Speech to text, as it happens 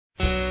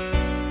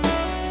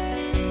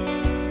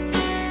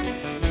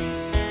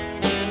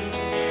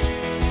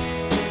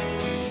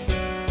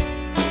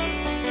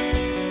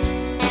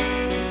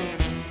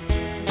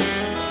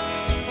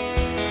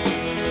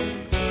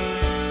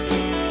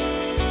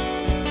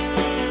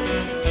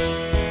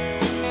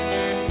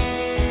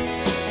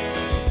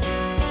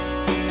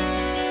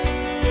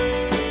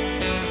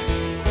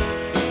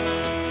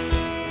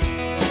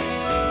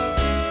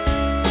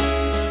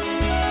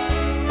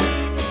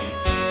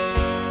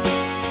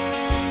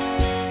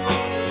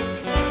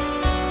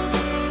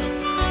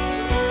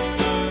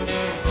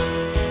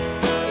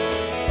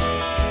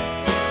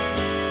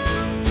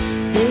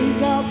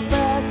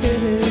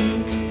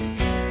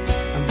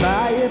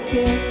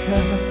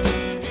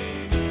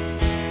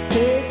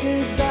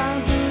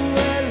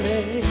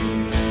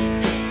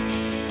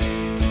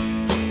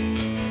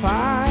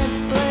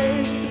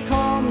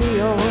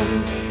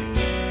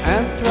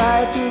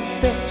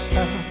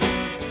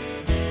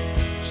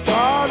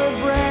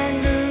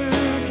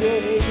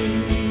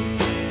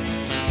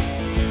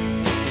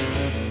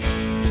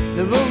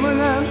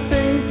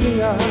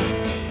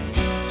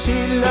love.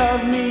 She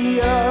loved me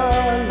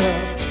all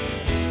up,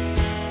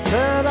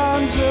 but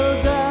I'm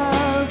so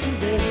down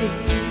today.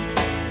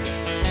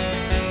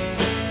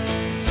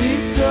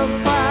 She's so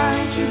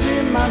fine, she's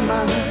in my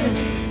mind.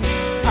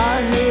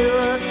 I hear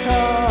her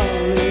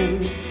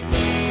calling.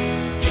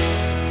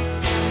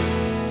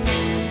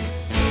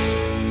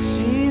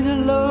 See the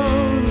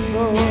lonely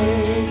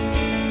boy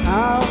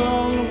out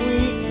on the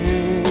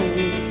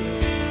weekend,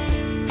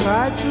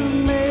 try to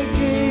make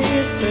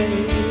it pay.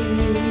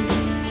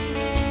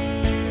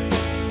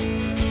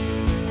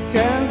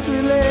 Can't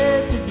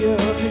relate to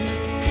joy,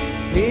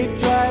 he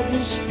tried to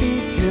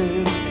speak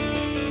it,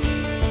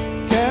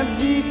 can't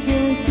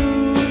begin to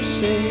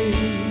say.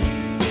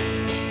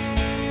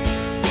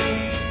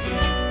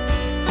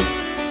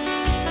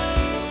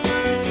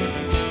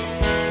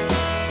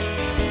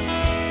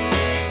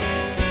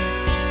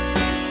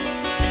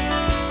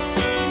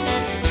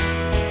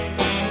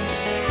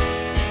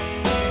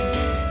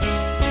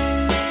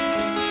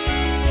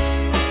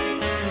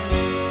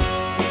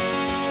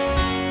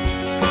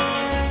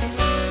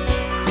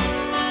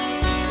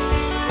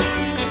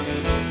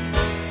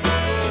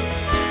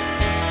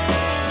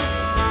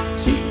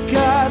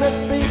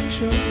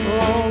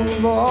 On the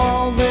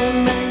wall, they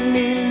make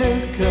me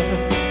look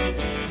up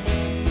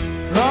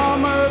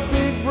from her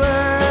big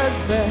brass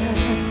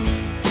band.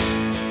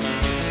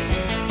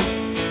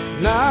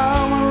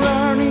 Now I'm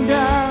running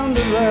down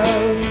the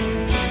road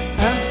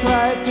and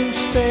try to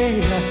stay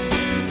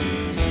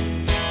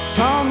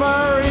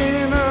somewhere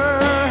in her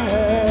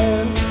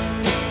head.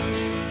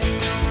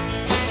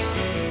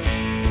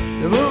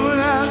 The woman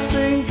I'm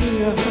thinking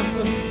of,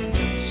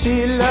 she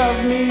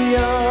loved me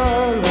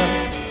all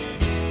up,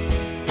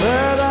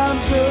 but I'm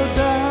so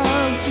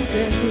down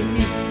today.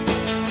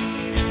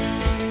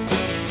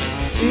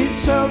 She's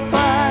so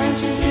fine,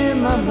 she's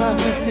in my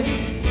mind.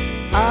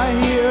 I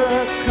hear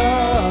her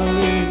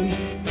calling.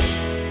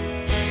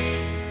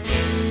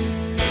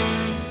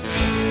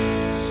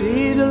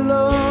 See the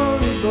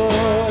lonely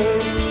boy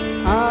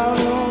out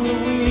on the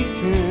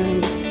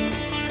weekend,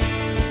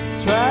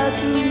 try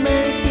to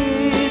make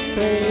it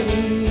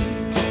pay.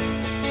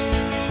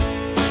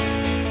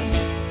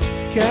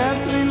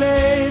 Can't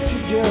relate to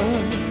joy,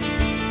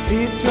 he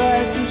tried